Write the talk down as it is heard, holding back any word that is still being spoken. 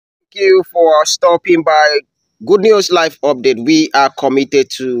you for stopping by. Good News Live Update. We are committed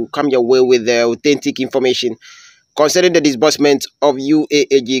to come your way with the authentic information concerning the disbursement of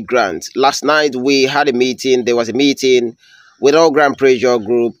UAAG grant. Last night we had a meeting. There was a meeting with all Grand Pressure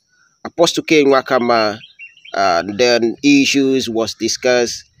Group, Apostle K. Nwakama. Then issues was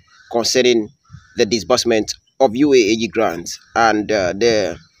discussed concerning the disbursement of UAAG grant, and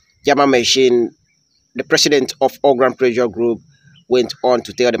the Jama Machine, the president of All Grand Pressure Group, went on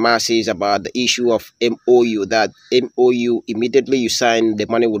to tell the masses about the issue of MOU, that MOU, immediately you sign, the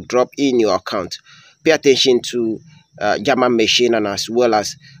money will drop in your account. Pay attention to Jama Machine, and as well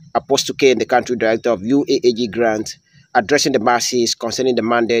as Apostle K, the country director of UAAG Grant, addressing the masses concerning the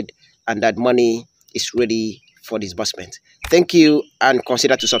mandate and that money is ready for disbursement. Thank you, and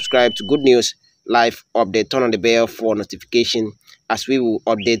consider to subscribe to Good News Live Update. Turn on the bell for notification as we will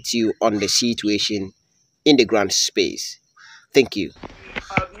update you on the situation in the grant space. Thank you.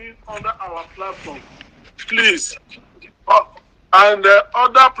 Admin under our platform, please, and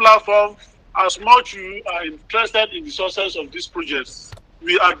other platforms, as much you are interested in the success of this project,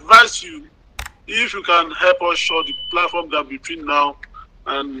 we advise you, if you can help us show the platform that between now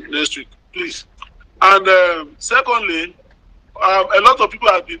and next week, please. And secondly, a lot of people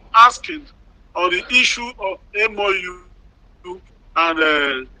have been asking on the issue of MOU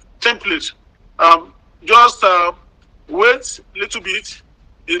and template. Just wait a little bit.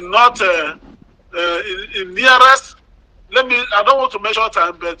 In not in nearest. I don't want to measure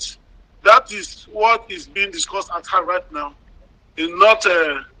time, but that is what is being discussed at hand right now. In not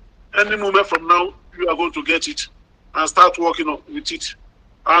any moment from now, you are going to get it and start working with it.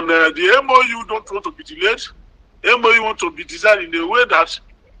 And the MOU don't want to be delayed. MOU want to be designed in a way that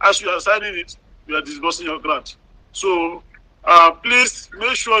as you are signing it, you are disbursing your grant. So please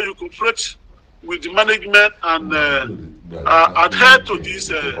make sure you cooperate with the management and adhere to this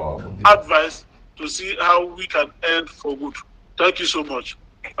advice to see how we can end for good. Thank you so much.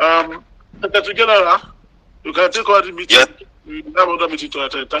 Together, you can take all the meeting. Yeah. We have another meeting to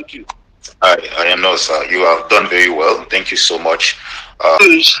attend. Thank you. I know, sir. You have done very well. Thank you so much. From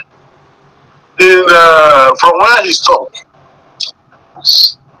where he stopped,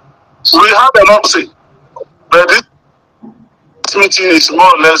 we have a lot to say, but this meeting is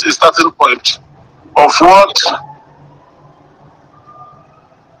more or less a starting point of what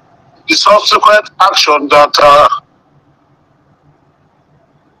the subsequent action that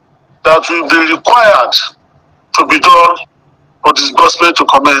will be required to be done for disbursement to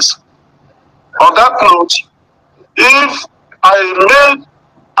commence. On that note, if I made,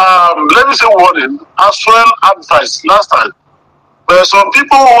 let me say warning, as well advice last time, there are some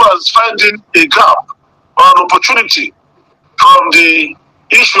people who are finding a gap or an opportunity from the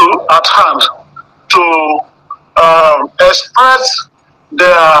issue at hand to express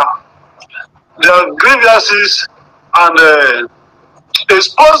their grievances and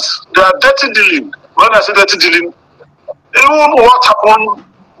expose their dirty dealing. When I say dirty dealing, even what happened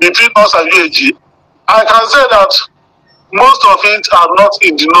between us and UAG, I can say that most of it are not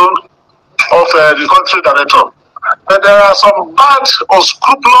in the known of the country director. But there are some bad or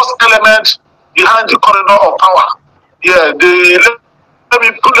scrupulous elements behind the corridor of power. Yeah, let me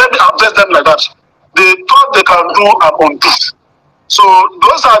address them like that. They thought they can do and undo. So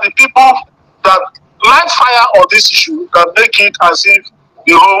those are the people that light fire on this issue, that make it as if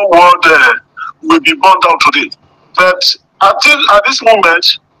the whole world will be burned down today. But at this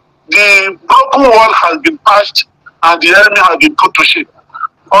moment, the broken wall has been patched and the enemy has been put to shame.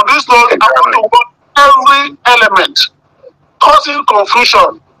 On this note, I want to want every element causing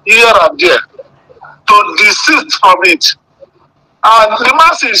confusion here and there to desist from it. And the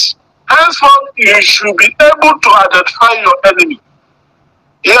masses, henceforth, you should be able to identify your enemy.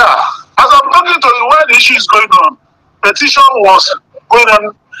 Yeah, as I'm talking to you, where the issue is going on, petition was going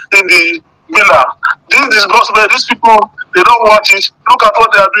on in the villa. This disbursement, these people, they don't want it. Look at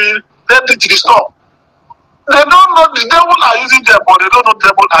what they are doing. Let it be stopped. They don't know the devil are using them, but they don't know the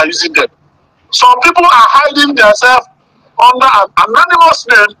devil are using them. Some people are hiding themselves under an anonymous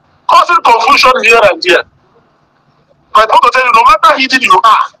name, causing confusion here and there. But I want to tell you, no matter hidden you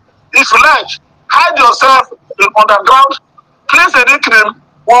are, if you like, hide yourself in underground, place a nickname,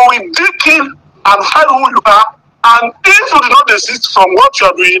 we will dig in and find who you are. And if you do not desist from what you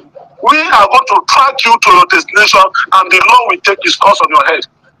are doing, we are going to track you to your destination, and the law will take its course on your head.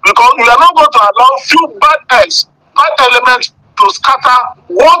 Because we are not going to allow few bad eggs, bad elements to scatter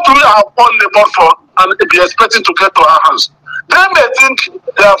what we have all labored for and be expecting to get to our hands. They may think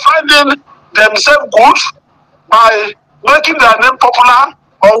they are finding themselves good by making their name popular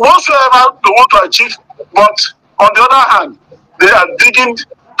or whatsoever they want to achieve, but on the other hand, they are digging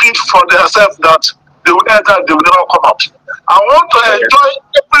pit for themselves that they will enter, they will never come out. I want to enjoy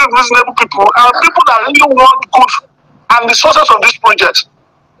every reasonable people and people that really want good and the sources of this project.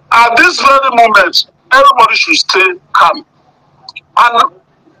 At this very moment, everybody should stay calm. And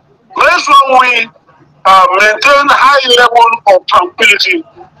make sure we maintain high level of tranquility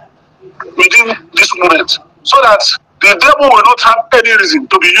within this moment, so that the devil will not have any reason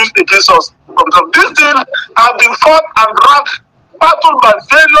to be used against us. Because this thing has been fought and dragged, battled by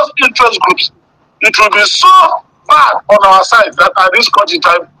various interest groups. It will be so bad on our side that at this point in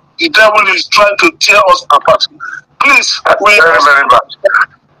time, the devil is trying to tear us apart. Please, we very bad.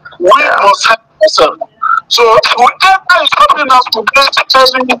 We must help ourselves. So whoever is helping us to get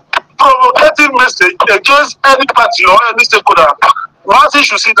any provocative message against any party or any stakeholder, Martin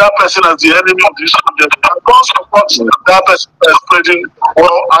should see that person as the enemy of this subject and don't support that person spreading or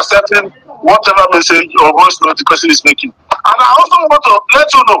accepting whatever message or voice note the person is making. And I also want to let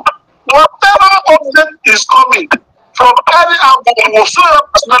you know, whatever update is coming from any angle, whatsoever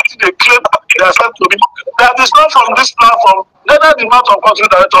personality they claim they are sent to me, that is not from this platform, neither the mouth of country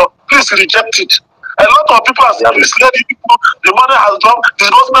director, please reject it. A lot of people are misled people, the money has dropped,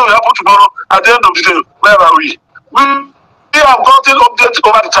 disbursement will happen tomorrow. At the end of the day, where are we? We have gotten updates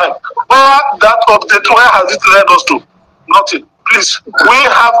over the time. Where that update, where has it led us to? Nothing. Please, we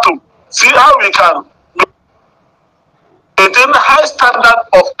have to see how we can maintain a high standard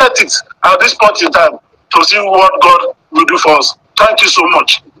of ethics at this point in time to see what God will do for us. Thank you so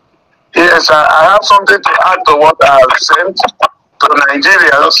much. Yes, I have something to add to what I have sent to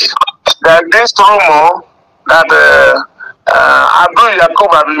Nigerians. That this rumor that Abdul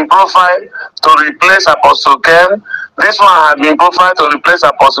Yakub has been profiled to replace Apostle Ken. This one has been profiled to replace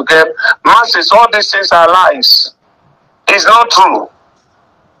Apostle Ken. Masses, all these things are lies. It's not true.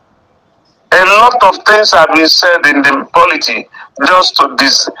 A lot of things have been said in the polity just to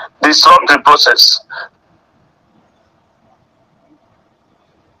disrupt the process.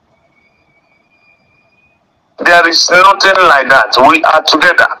 There is nothing like that. We are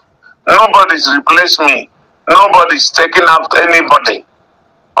together. Nobody's replaced me. Nobody's taking up anybody.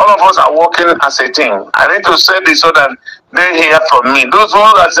 All of us are working as a team. I need to say this so that they hear from me. Those who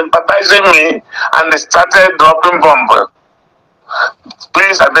are sympathizing me and they started dropping bombs,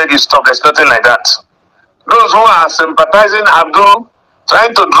 please, I beg you, stop. There's nothing like that. Those who are sympathizing Abdul,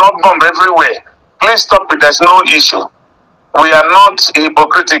 trying to drop bomb everywhere, please stop it. There's no issue. We are not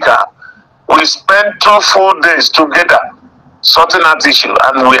hypocritical. We spent 2 full days together sorting out issue,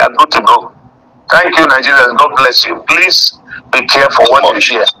 and we are good to go. Thank you, Nigerians. God bless you. Please be careful what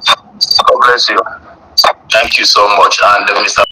you hear. God bless you. Thank you so much. And Mr.